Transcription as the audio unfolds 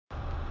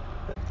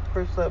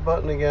push that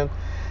button again.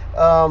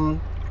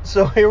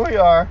 So here we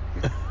are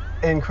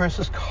in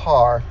Chris's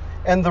car.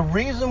 And the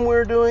reason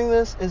we're doing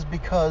this is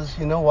because,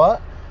 you know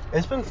what?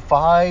 It's been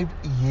 5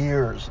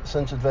 years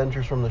since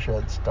Adventures from the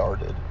Shed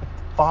started.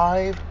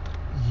 5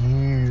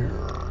 years.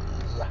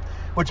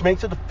 Which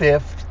makes it the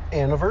 5th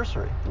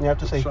anniversary. You have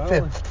to say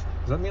 5th.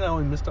 Does that mean I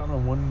only missed out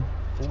on 1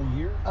 full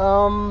year?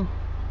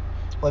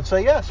 Let's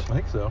say yes. I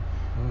think so.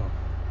 Oh.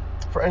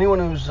 For anyone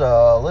who's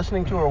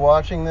listening to or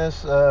watching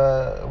this,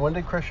 when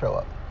did Chris show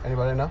up?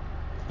 Anybody know?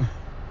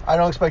 I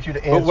don't expect you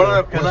to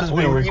answer because this is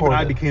being recorded. Even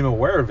I became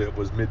aware of it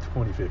was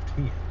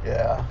mid-2015.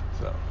 Yeah.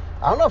 So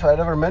I don't know if I'd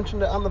ever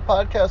mentioned it on the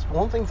podcast, but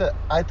one thing that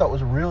I thought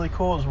was really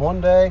cool is one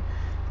day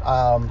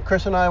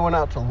Chris and I went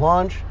out to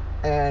lunch,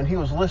 and he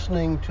was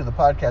listening to the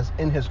podcast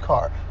in his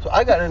car. So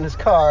I got in his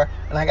car,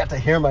 and I got to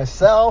hear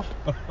myself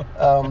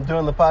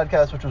doing the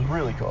podcast, which was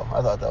really cool.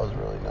 I thought that was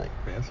really nice.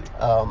 Fancy.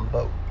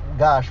 But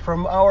gosh,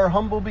 from our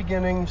humble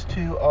beginnings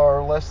to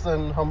our less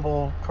than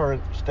humble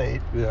current state.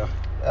 Yeah.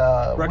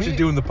 We're actually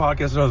doing the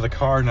podcast out of the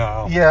car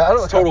now. Yeah, I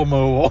don't. It's total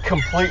mobile.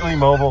 Completely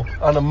mobile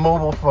on a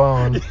mobile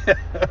phone.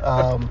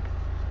 Yeah.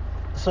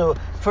 So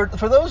for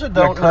those who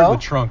don't Kurt know, in the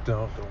trunk,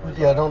 don't worry.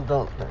 Yeah,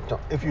 don't.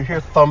 If you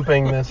hear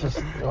thumping, this is.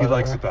 He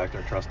likes it back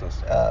there. Trust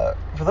us.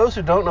 For those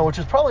who don't know, which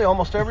is probably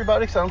almost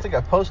everybody, because I don't think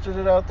I've posted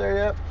it out there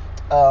yet.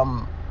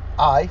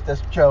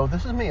 That's Joe.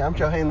 This is me. I'm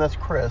Joe Hay, and that's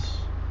Chris.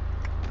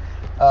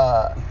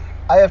 I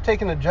have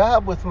taken a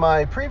job with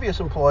my previous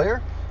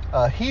employer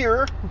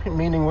here,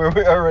 meaning where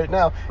we are right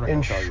now,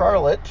 in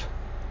Charlotte,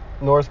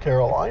 North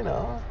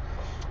Carolina.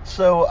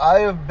 So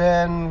I have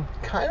been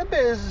kind of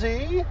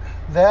busy.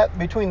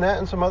 Between that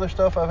and some other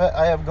stuff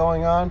I have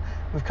going on,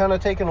 we've kind of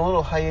taken a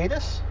little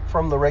hiatus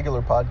from the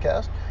regular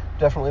podcast.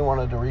 Definitely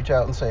wanted to reach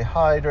out and say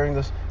hi during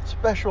this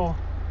special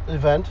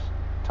event,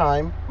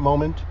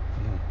 moment,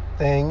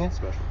 thing.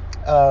 Special.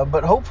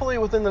 But hopefully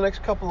within the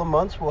next couple of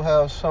months, we'll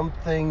have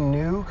something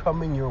new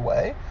coming your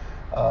way.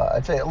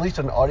 I'd say at least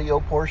an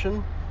audio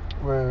portion.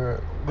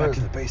 Back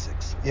to the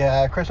basics.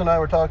 Yeah, Chris and I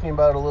were talking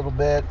about it a little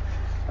bit.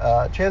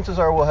 Chances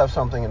are we'll have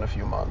something in a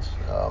few months.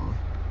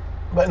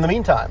 But in the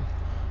meantime,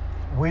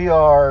 we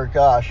are,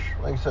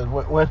 like I said,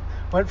 went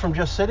from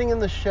just sitting in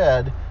the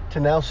shed to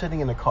now sitting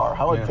in a car.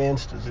 How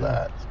advanced is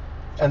that?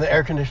 And the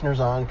air conditioner's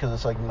on because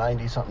it's like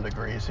 90-something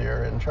degrees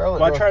here in Charlotte.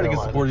 Well, I tried to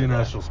get aboard the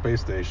International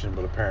Space Station,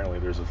 but apparently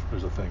there's a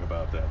thing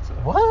about that. So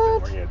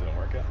what? It didn't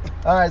work out.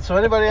 All right, so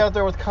anybody out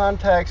there with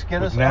contacts,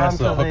 get us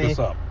NASA, onto hook us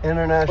up.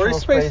 International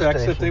Space Station. Or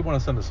SpaceX, if they want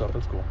to send us up,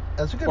 that's cool.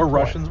 That's a good Or point.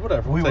 Russians,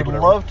 whatever. We would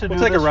love to do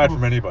this. We'll take a ride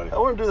from anybody. I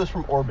want to do this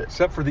from orbit.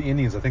 Except for the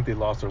Indians. I think they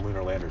lost their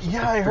lunar landers. So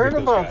yeah, I heard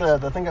about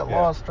that. I think it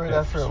lost right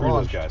after it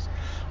launched. Those guys.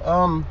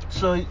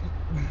 So,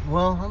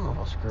 well, I don't know if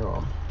I'll screw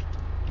them.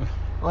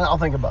 Well, I'll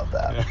think about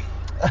that. Yeah.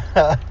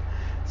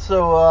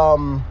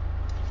 So,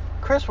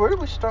 Chris, where did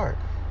we start?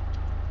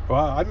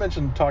 Well, I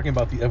mentioned talking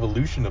about the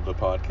evolution of the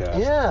podcast.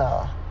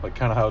 Yeah. Like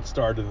kind of how it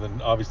started, and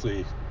then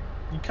obviously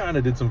you kind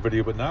of did some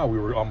video, but now we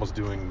were almost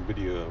doing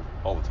video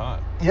all the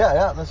time.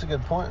 Yeah, that's a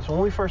good point. So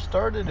when we first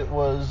started, it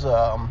was,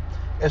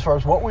 as far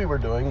as what we were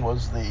doing,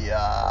 was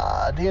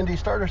the D&D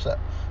starter set.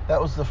 That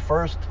was the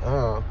first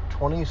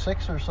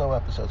 26 or so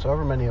episodes,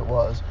 however many it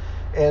was.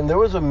 And there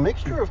was a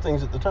mixture of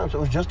things at the time. So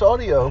it was just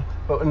audio.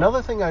 But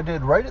another thing I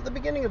did right at the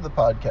beginning of the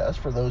podcast,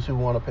 for those who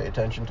want to pay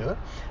attention to it,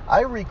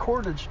 I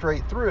recorded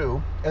straight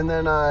through, and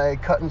then I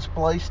cut and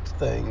spliced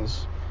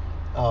things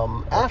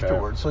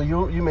afterwards. So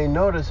you may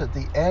notice at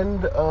the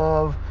end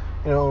of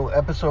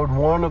episode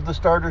 1 of the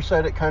starter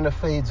set, it kind of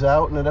fades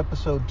out, and at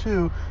episode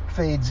 2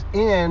 fades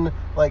in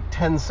like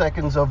 10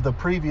 seconds of the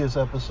previous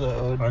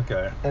episode.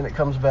 Okay. And it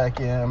comes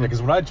back in. Yeah,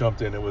 because when I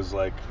jumped in, it was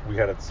like we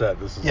had it set.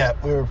 This is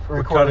we're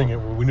cutting it.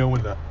 We know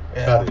when to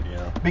cut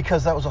it.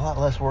 Because that was a lot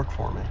less work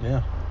for me.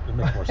 Yeah, it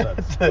makes more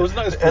sense. It was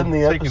nice for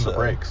taking the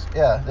breaks.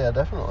 Yeah,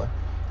 definitely.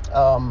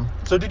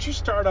 So did you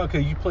start out?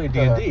 Okay, you played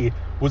D&D.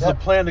 Was the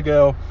plan to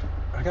go?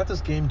 I got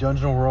this game,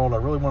 Dungeon World. I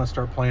really want to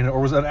start playing it,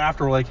 or was that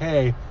after like,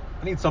 hey,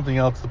 I need something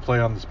else to play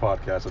on this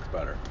podcast that's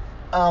better?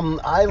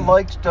 I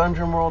liked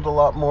Dungeon World a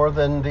lot more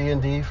than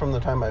D&D from the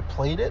time I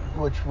played it,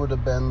 which would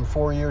have been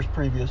 4 years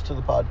previous to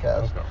the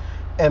podcast. Okay.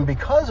 And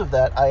because of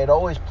that, I had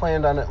always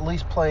planned on at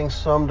least playing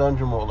some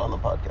Dungeon World on the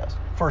podcast,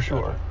 for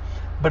sure. Gotcha.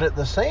 But at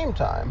the same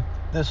time,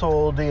 this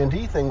whole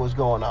D&D thing was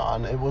going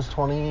on. It was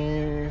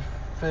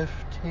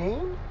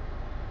 2015?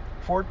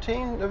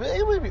 14?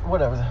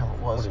 Whatever the hell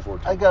it was.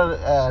 2014. I got to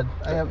add.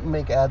 I have to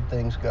make ad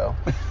things go.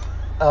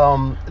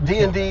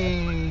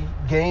 D&D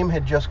game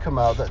had just come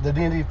out. The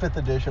D&D 5th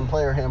edition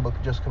player handbook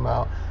had just come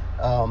out.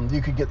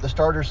 You could get the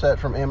starter set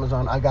from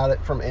Amazon. I got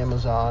it from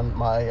Amazon.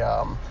 My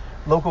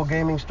local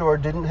gaming store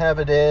didn't have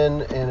it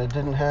and it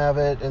didn't have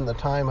it in the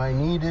time I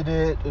needed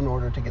it in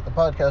order to get the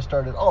podcast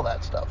started, all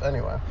that stuff.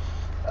 Anyway,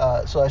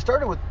 so I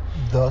started with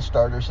the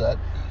starter set,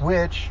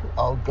 which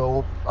I'll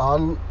go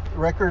on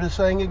record as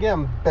saying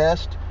again,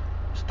 best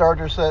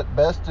starter set,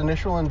 best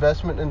initial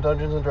investment in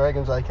Dungeons &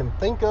 Dragons I can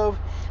think of.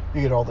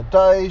 You get all the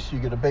dice, you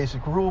get a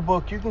basic rule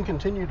book, you can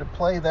continue to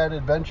play that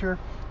adventure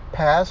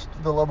past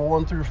the level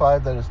 1 through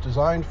 5 that it's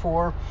designed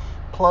for,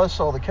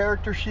 plus all the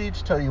character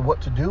sheets tell you what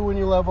to do when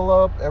you level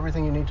up.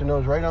 Everything you need to know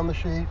is right on the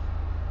sheet.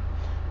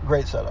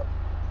 Great setup.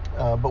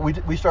 But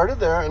we started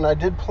there, and I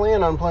did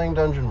plan on playing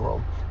Dungeon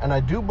World. And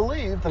I do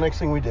believe the next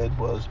thing we did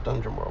was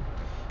Dungeon World.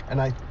 And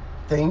I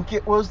think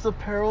it was the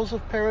Perils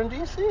of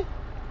Paradisi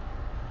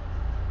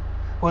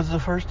was the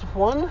first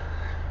one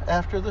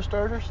after the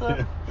starter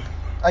set.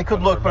 I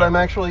could look, but I'm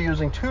actually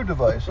using two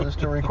devices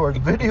to record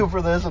video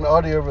for this and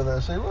audio for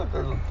this. See, look,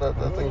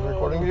 that thing's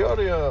recording the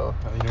audio.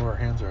 Now you know where our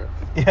hands are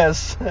at.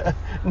 Yes.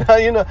 Now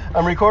you know.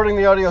 I'm recording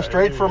the audio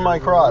straight from my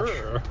crotch.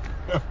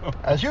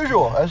 As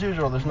usual.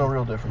 There's no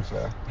real difference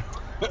there.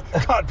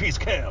 Codpiece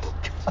cam.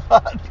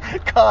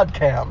 Cod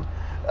cam.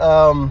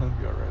 That'd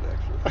be all right,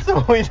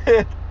 actually.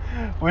 So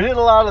we did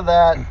a lot of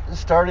that,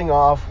 starting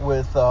off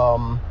with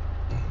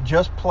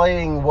just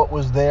playing what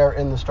was there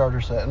in the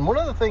starter set. And one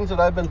of the things that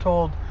I've been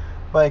told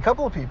by a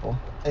couple of people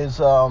is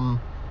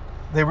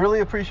they really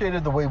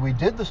appreciated the way we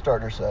did the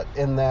starter set,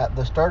 in that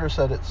the starter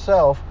set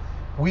itself,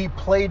 we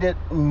played it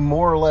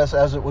more or less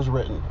as it was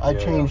written. I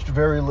changed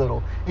very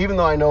little, even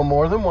though I know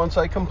more than once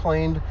I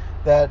complained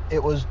that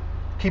it was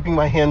keeping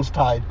my hands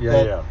tied.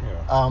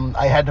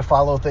 I had to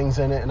follow things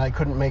in it, and I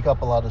couldn't make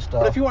up a lot of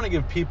stuff. But if you want to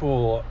give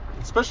people,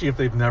 especially if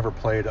they've never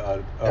played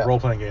a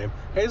role-playing game,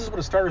 hey, this is what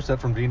a starter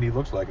set from D&D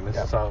looks like, and this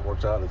is how it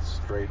works out. It's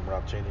straight, and we're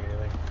not changing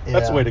anything.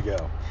 That's the way to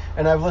go.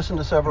 And I've listened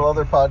to several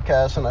other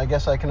podcasts, and I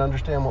guess I can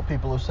understand what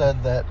people have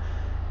said, that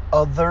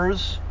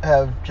others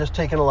have just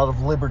taken a lot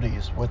of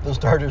liberties with the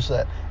starter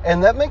set.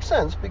 And that makes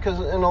sense, because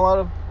in a lot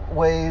of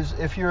ways,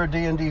 if you're a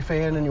D&D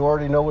fan and you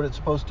already know what it's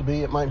supposed to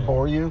be, it might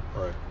bore you.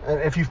 Right.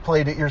 And if you've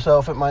played it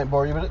yourself, it might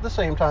bore you. But at the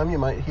same time, you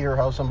might hear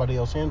how somebody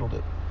else handled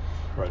it.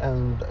 Right.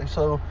 And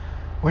so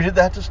we did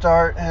that to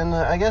start. And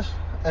I guess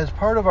as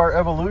part of our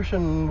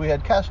evolution, we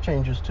had cast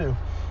changes too.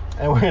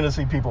 And we're going to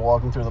see people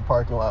walking through the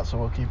parking lot, so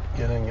we'll keep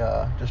getting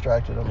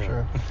distracted, I'm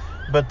sure.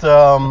 But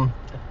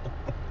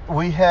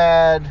we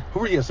had...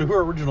 Who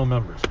are original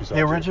members?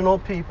 The original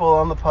people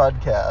on the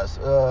podcast.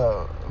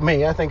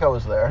 Me, I think I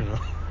was there.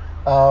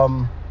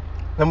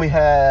 Then we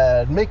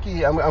had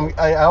Mickey.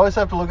 I always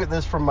have to look at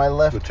this from my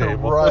left to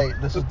right.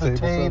 This is the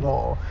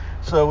table.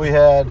 So we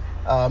had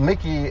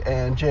Mickey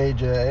and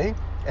JJ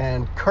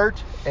and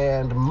Kurt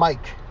and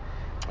Mike.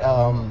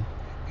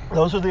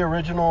 Those are the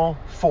original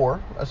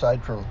 4,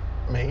 aside from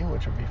me,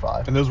 which would be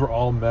 5. And those were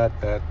all met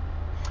at...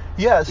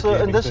 Yeah, so,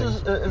 and this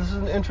is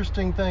an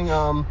interesting thing.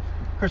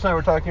 Chris and I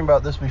were talking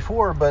about this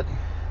before, but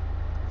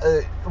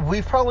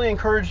we've probably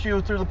encouraged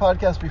you through the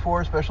podcast before,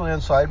 especially on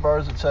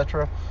sidebars,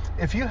 etc.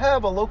 If you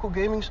have a local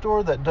gaming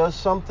store that does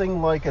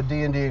something like a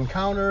D&D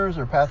Encounters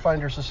or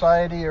Pathfinder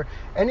Society or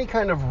any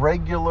kind of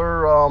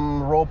regular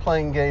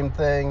role-playing game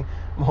thing,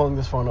 I'm holding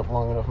this phone up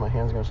long enough, my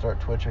hand's going to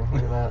start twitching.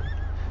 Look at that.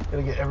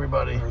 Gonna get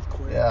everybody.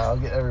 Yeah, I'll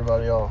get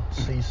everybody all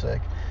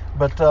seasick.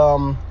 But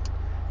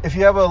if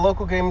you have a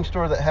local gaming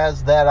store that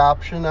has that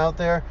option out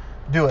there,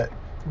 do it.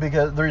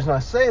 Because the reason I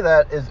say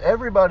that is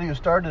everybody who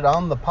started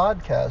on the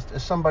podcast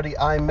is somebody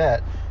I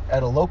met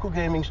at a local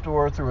gaming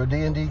store through a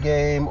D&D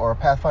game or a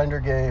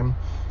Pathfinder game.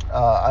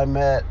 I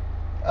met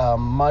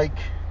Mike,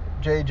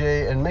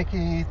 JJ, and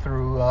Mickey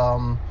through...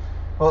 well,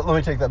 let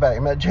me take that back. I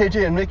met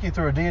JJ and Mickey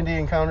through a D&D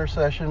Encounter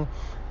session.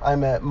 I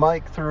met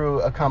Mike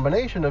through a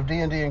combination of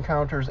D&D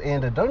Encounters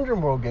and a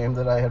Dungeon World game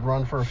that I had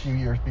run for a few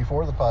years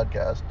before the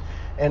podcast.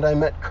 And I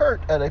met Kurt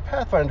at a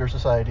Pathfinder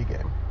Society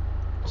game.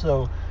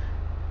 So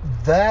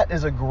that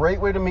is a great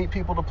way to meet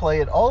people to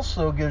play. It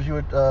also gives you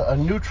a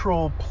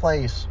neutral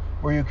place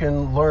where you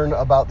can learn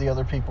about the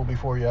other people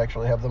before you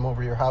actually have them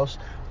over your house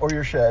or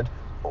your shed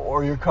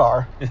or your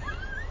car,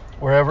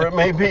 wherever it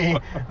may be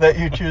that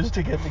you choose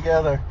to get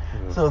together.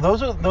 So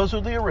those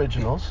are the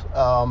originals.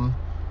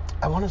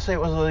 I want to say it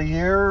was a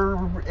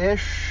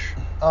year-ish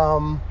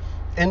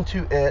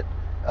into it.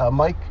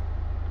 Mike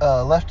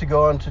left to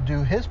go on to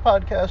do his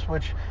podcast,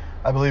 which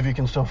I believe you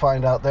can still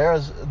find out there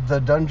as The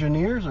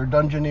Dungeoneers or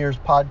Dungeoneers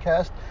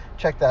Podcast.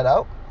 Check that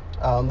out.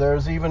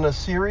 There's even a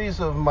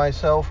series of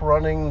myself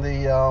running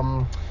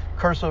the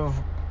Curse of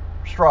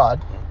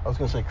Strahd. I was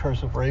going to say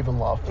Curse of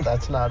Ravenloft, but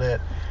that's not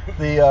it.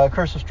 The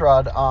Curse of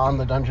Strahd on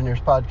the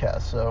Dungeoneers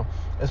Podcast. So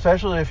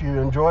especially if you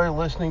enjoy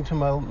listening to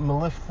my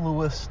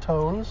mellifluous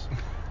tones,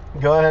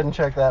 go ahead and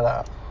check that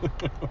out.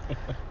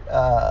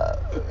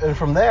 And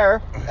from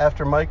there,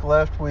 after Mike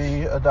left,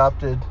 we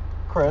adopted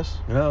Chris.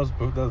 Yeah, that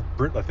was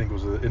Britt, I think,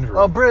 was the interim.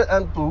 Oh, Britt,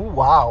 and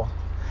wow.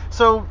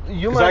 So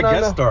you might not know. Because I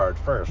guest starred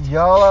first.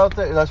 Y'all out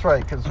there, that's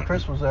right, because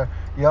Chris was there.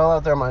 Y'all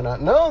out there might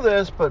not know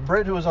this, but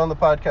Britt, who was on the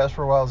podcast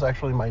for a while, is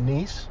actually my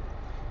niece.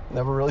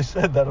 Never really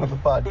said that on the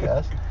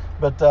podcast.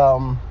 But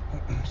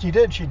she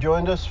did. She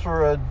joined us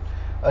for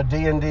a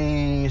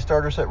D&D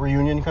starter set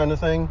reunion kind of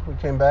thing. We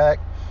came back.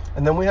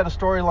 And then we had a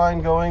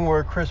storyline going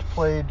where Chris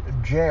played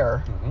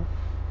Jer,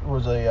 who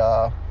was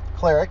a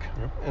cleric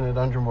in a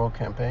Dungeon World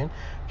campaign.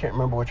 Can't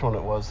remember which one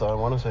it was, though. I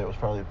want to say it was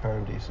probably the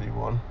Paradisi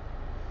one.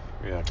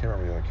 Yeah, I can't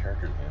remember the other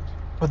characters' names.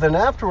 But then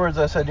afterwards,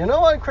 I said, you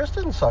know what? Chris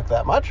didn't suck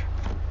that much.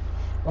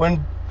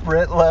 When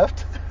Britt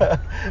left,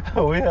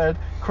 we had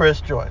Chris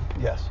join.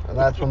 Yes, and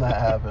that's when that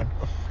happened.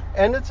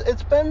 And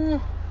it's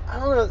been, I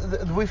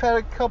don't know, we've had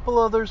a couple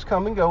others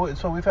come and go,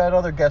 so we've had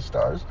other guest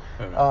stars.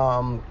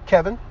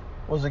 Kevin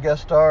was a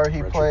guest star.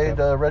 He played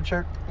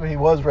Redshirt. He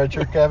was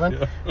Redshirt Kevin.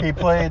 Yeah. He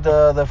played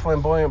the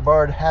flamboyant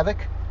bard Havoc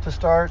to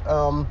start.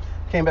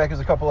 Came back as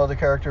a couple other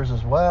characters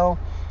as well.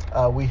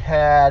 We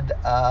had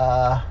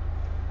I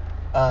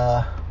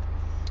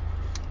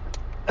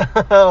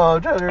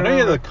know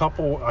you had a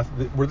couple.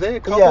 Were they a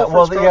couple? Yeah,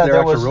 well, yeah,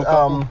 there was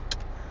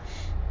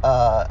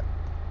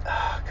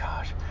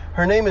gosh,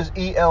 her name is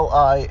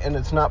Eli, and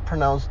it's not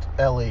pronounced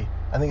Ellie.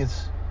 I think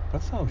it's.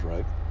 That sounds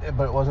right.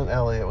 But it wasn't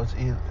Ellie. It was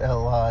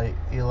Eli.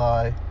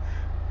 Eli.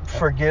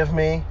 Forgive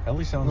me,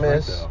 Ellie sounds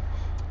Miss. right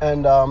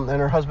And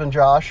her husband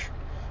Josh.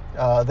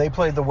 They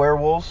played the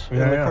werewolves in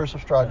the Curse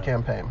of Strahd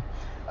campaign.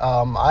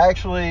 I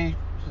actually,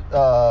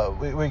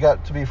 we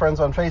got to be friends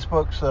on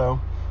Facebook, so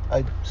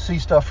I see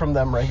stuff from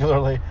them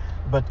regularly.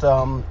 But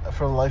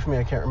for the life of me,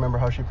 I can't remember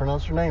how she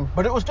pronounced her name.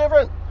 But it was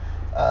different.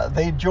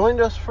 They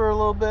joined us for a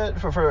little bit,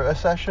 for a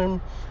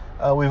session.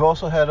 We've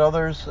also had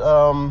others,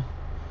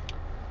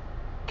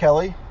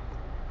 Kelly,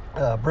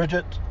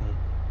 Bridget.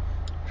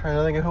 Trying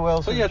to think of who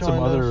else. So you had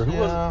some other. Did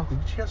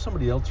you have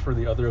somebody else for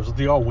the other? It was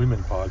the all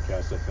women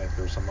podcast, I think.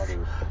 There was some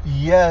other.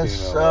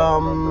 Yes,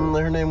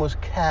 her name was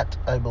Kat,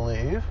 I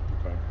believe.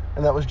 Okay.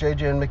 And that was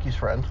JJ and Mickey's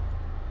friend.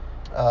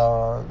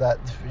 For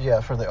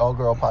the all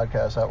girl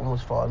podcast, that one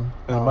was fun.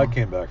 And Mike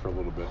came back for a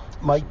little bit.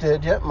 Mike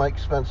did, yeah. Mike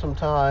spent some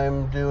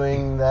time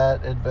doing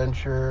that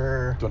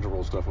adventure. Dungeon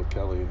World stuff with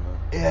Kelly.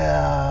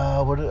 Yeah,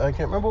 I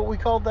can't remember what we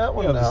called that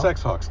one now. The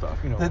Sex Hawk stuff.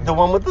 The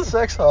one with the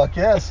Sex Hawk,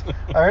 yes.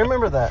 I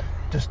remember that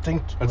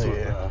distinctly. That's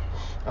what,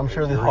 I'm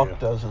sure the Hawk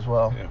does as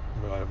well. Yeah,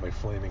 my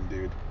flaming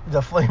dude. The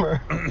Flamer.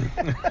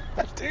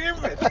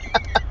 Damn it.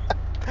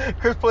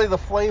 Chris played the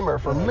Flamer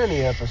for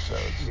many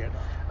episodes. Yeah.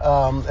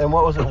 And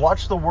what was it?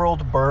 Watch the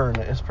World Burn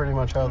is pretty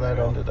much how that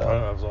ended up.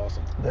 That was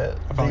awesome.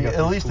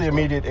 At least the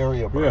immediate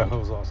area burned. Yeah, that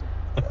was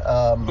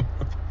awesome.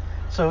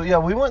 So yeah,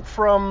 we went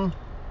from,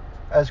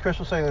 as Chris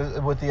was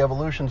saying, with the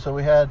evolution. So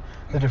we had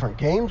the different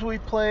games we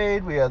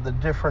played. We had the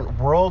different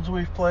worlds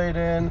we've played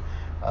in.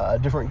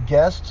 Different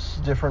guests,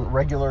 different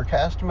regular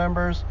cast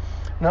members.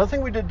 Another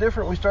thing we did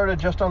different, we started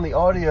just on the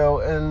audio,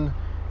 and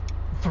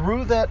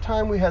through that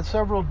time we had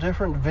several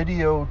different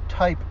video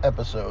type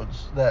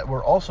episodes that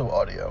were also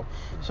audio.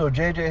 So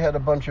JJ had a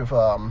bunch of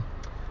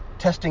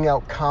testing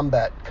out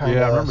combat kind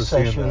of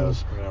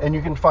sessions, and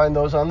you can find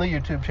those on the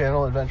YouTube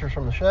channel, Adventures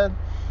from the Shed.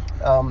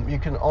 You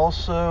can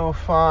also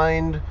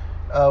find,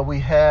 we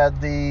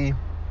had the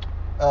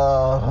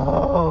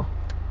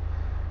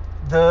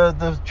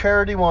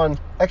charity one,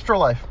 Extra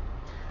Life.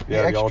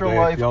 The Extra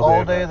Life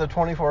all day, the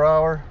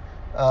 24-hour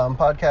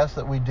podcast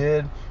that we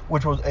did,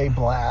 which was a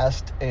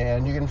blast.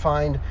 And you can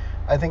find,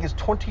 I think it's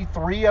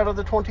 23 out of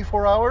the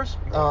 24 hours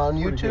on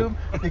YouTube,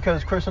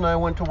 because Chris and I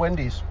went to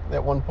Wendy's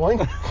at one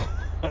point.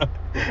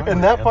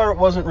 And that part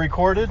wasn't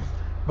recorded,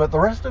 but the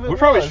rest of it we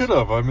probably should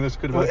have. I mean, this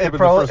could have been the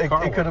first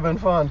car it could have been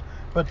fun.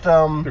 But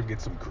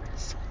get some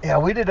grease. Yeah,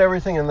 we did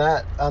everything on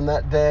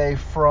that day,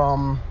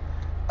 from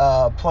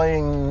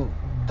playing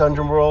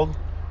Dungeon World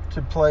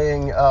to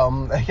playing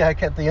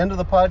at the end of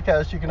the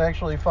podcast you can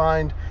actually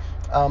find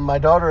my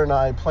daughter and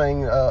I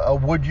playing a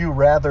Would You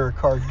Rather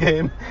card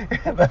game.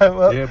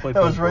 that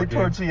was right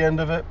towards the end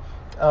of it.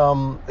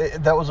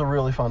 That was a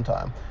really fun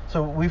time.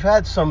 So we've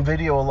had some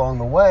video along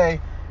the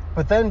way,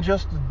 but then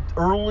just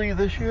early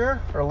this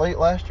year or late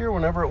last year,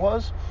 whenever it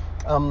was,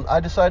 I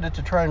decided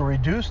to try and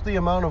reduce the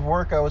amount of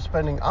work I was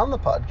spending on the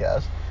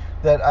podcast,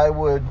 that I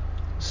would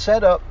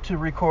set up to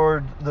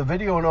record the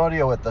video and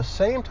audio at the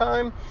same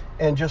time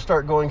and just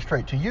start going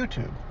straight to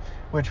YouTube,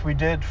 which we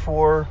did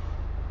for,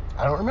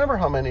 I don't remember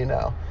how many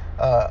now.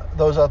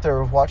 Those out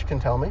there who've watched can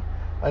tell me.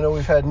 I know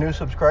we've had new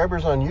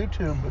subscribers on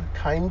YouTube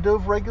kind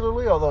of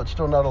regularly, although it's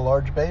still not a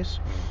large base.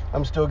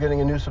 I'm still getting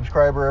a new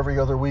subscriber every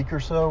other week or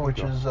so, which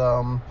is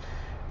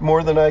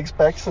more than I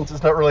expect, since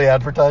it's not really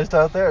advertised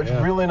out there. It's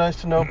really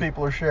nice to know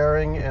people are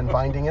sharing and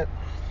finding it.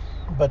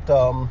 But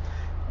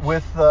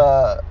with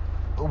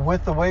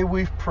the way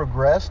we've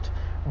progressed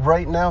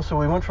right now, so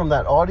we went from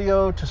that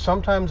audio to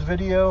sometimes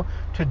video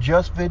to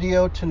just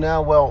video to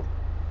now,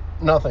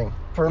 nothing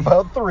for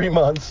about 3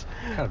 months.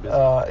 Kind of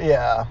busy.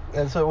 Yeah.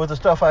 And so with the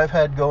stuff I've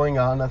had going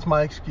on, that's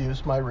my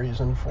excuse, my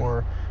reason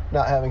for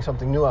not having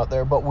something new out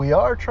there. But we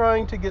are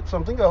trying to get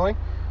something going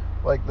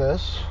like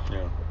this.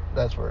 Yeah.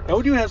 That's where it is. And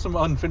we do have some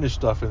unfinished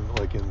stuff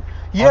on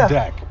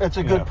deck. It's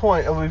a good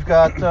point. And we've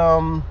got,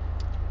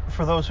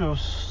 for those who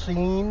have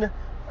seen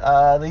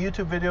the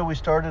YouTube video, we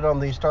started on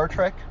the Star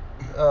Trek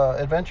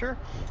adventure,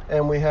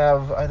 and we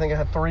have, I think I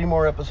have 3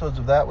 more episodes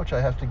of that, which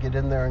I have to get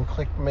in there and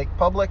click make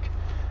public.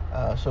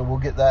 So we'll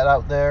get that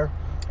out there,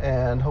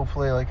 and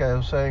hopefully, like I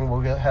was saying,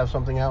 we'll have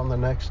something out in the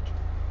next,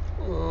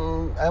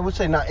 I would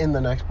say not in the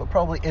next, but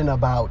probably in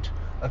about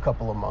a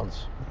couple of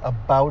months.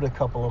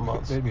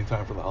 Maybe in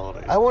time for the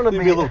holidays. I want to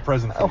be a little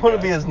present. I want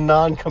to be as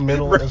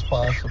non-committal as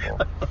possible.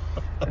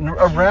 And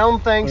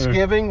around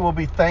Thanksgiving, we'll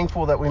be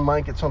thankful that we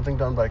might get something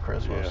done by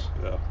Christmas.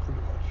 Yeah,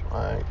 pretty much.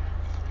 All right.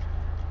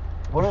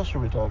 What else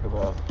should we talk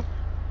about?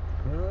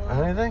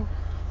 Anything?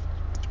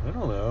 I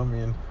don't know. I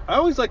mean, I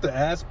always like to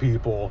ask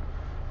people.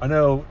 I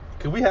know,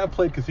 because we have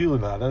played Cthulhu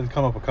now. That has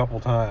come up a couple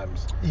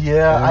times.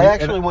 Yeah, I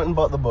actually went and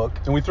bought the book.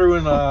 And we threw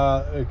in,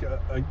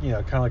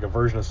 kind of like a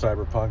version of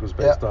Cyberpunk. It was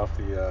based off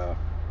the,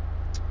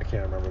 I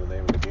can't remember the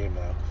name of the game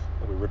now.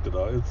 We ripped it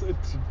off.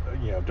 It's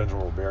Dungeon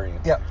World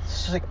variant. Yeah,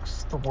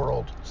 Sixth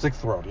World.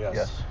 Sixth World,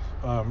 yes.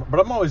 But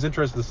I'm always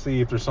interested to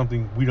see if there's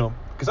something we don't,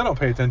 because I don't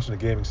pay attention to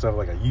gaming stuff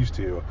like I used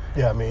to.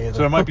 Yeah, me either. So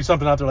there might be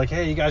something out there like,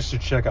 hey, you guys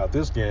should check out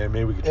this game.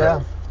 Maybe we could try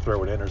to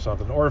throw it in or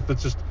something. Or if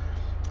it's just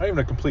not even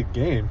a complete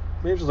game,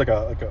 maybe it's just like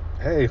a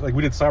hey, like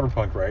we did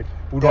Cyberpunk, right?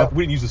 We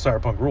didn't use the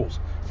Cyberpunk rules,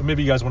 but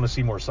maybe you guys want to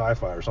see more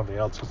sci-fi or something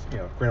else. Cause,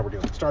 granted we're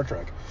doing Star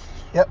Trek.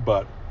 Yep.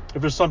 But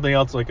if there's something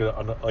else like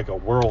a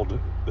world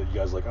that you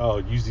guys like, oh,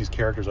 use these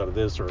characters out of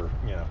this, or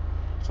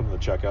something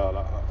to check out,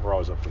 we're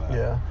always up for that.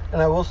 Yeah,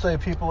 and I will say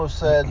people have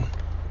said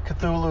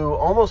Cthulhu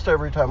almost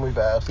every time we've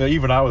asked. Yeah,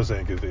 even I was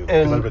saying Cthulhu.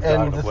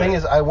 And the thing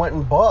is, I went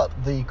and bought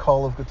the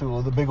Call of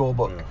Cthulhu, the big old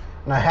book,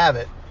 and I have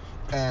it.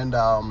 And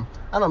I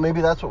don't know,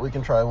 maybe that's what we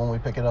can try when we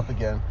pick it up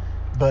again.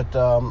 But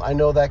I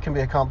know that can be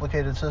a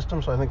complicated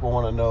system, so I think we'll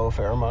want to know a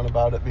fair amount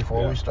about it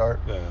before we start.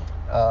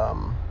 Yeah.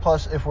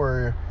 Plus, if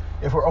we're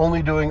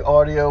only doing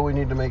audio, we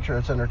need to make sure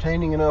it's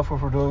entertaining enough.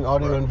 If we're doing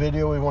audio and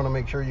video, we want to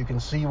make sure you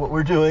can see what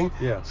we're doing.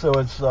 Yeah. So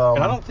it's and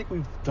I don't think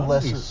we've done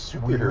any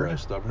superhero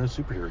stuff. No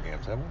superhero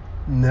games, have we?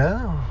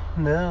 No.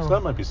 So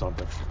that might be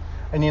something.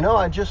 And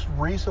I just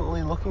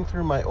recently, looking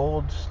through my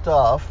old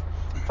stuff,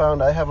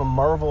 found I have a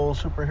Marvel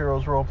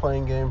superheroes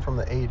role-playing game from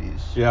the 80s.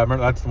 Yeah, I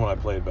remember that's the one I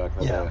played back in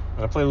the day.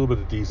 And I played a little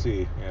bit of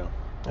DC,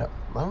 Yep,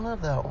 I don't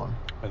have that one.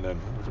 And then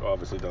we've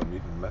obviously done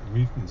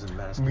Mutants and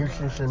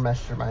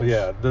Masterminds. But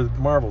yeah, the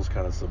Marvel's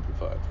kind of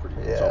simplified. It's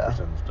pretty it's all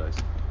percentage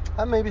dice.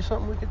 That may be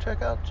something we could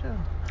check out too.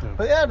 Yeah.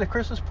 But yeah, to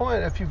Chris's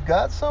point, if you've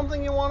got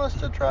something you want us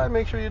to try,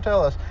 make sure you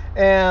tell us.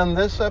 And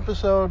this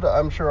episode,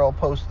 I'm sure I'll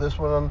post this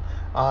one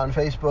on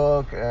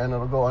Facebook, and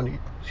it'll go on.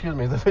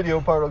 The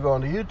video part will go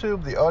onto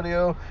YouTube. The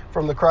audio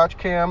from the crotch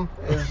cam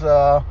is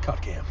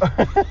crotch cam.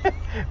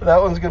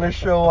 That one's going to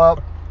show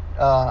up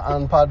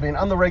on Podbean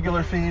on the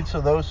regular feed. So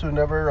those who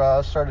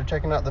never started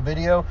checking out the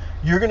video,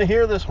 you're going to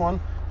hear this one.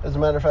 As a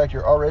matter of fact,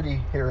 you're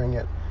already hearing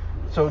it.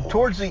 So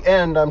towards the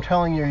end, I'm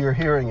telling you, you're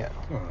hearing it.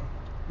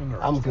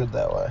 I'm good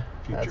that way.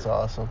 Future. That's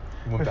awesome.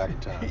 Went back in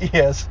time.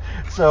 Yes.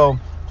 So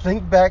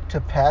think back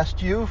to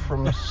past you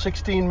from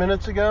 16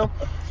 minutes ago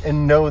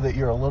and know that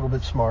you're a little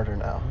bit smarter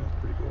now. Yeah,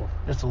 pretty cool.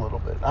 Just a little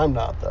bit. I'm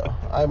not, though.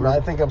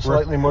 I think I'm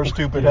slightly more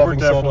stupid having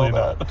said all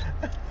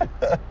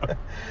that.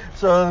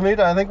 So in the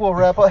meantime, I think we'll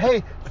wrap up.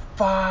 Hey,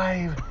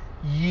 5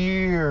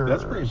 years.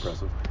 That's pretty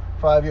impressive.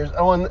 5 years.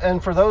 Oh,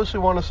 and for those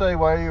who want to say,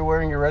 why are you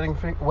wearing your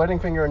wedding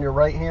finger on your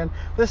right hand?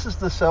 This is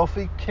the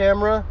selfie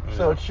camera,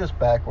 so it's just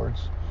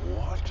backwards.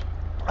 What?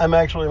 I'm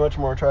actually much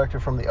more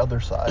attractive from the other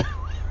side.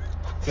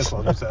 Guess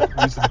I'll use that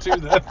reason too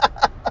then.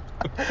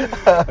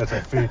 As I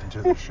fade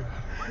into the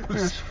shadows.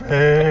 Just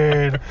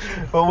fade.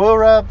 But we'll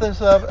wrap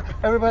this up.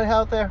 Everybody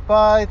out there,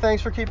 bye.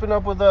 Thanks for keeping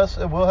up with us,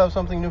 and we'll have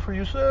something new for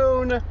you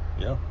soon.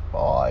 Yeah.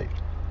 Bye.